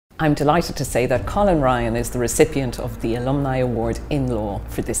I'm delighted to say that Colin Ryan is the recipient of the Alumni Award in Law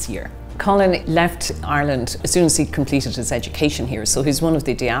for this year. Colin left Ireland as soon as he completed his education here, so he's one of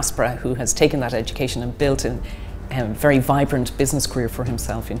the diaspora who has taken that education and built a very vibrant business career for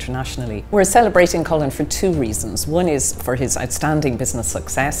himself internationally. We're celebrating Colin for two reasons. One is for his outstanding business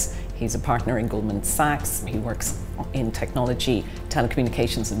success. He's a partner in Goldman Sachs. He works in technology,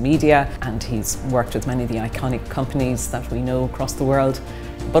 telecommunications and media, and he's worked with many of the iconic companies that we know across the world.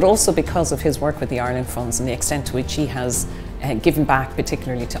 But also because of his work with the Ireland Funds and the extent to which he has given back,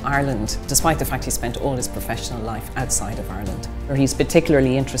 particularly to Ireland, despite the fact he spent all his professional life outside of Ireland. He's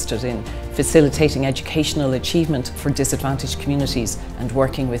particularly interested in facilitating educational achievement for disadvantaged communities and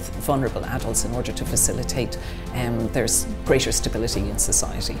working with vulnerable adults in order to facilitate there's greater stability in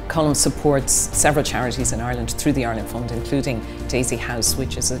society. Colin supports several charities in Ireland through the Ireland Fund, including Daisy House,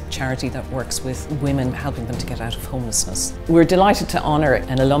 which is a charity that works with women, helping them to get out of homelessness. We're delighted to honour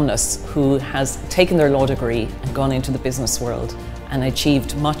an alumnus who has taken their law degree and gone into the business world and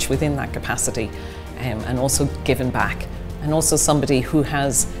achieved much within that capacity, and also given back, and also somebody who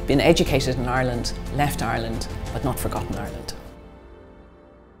has been educated in Ireland, left Ireland, but not forgotten Ireland.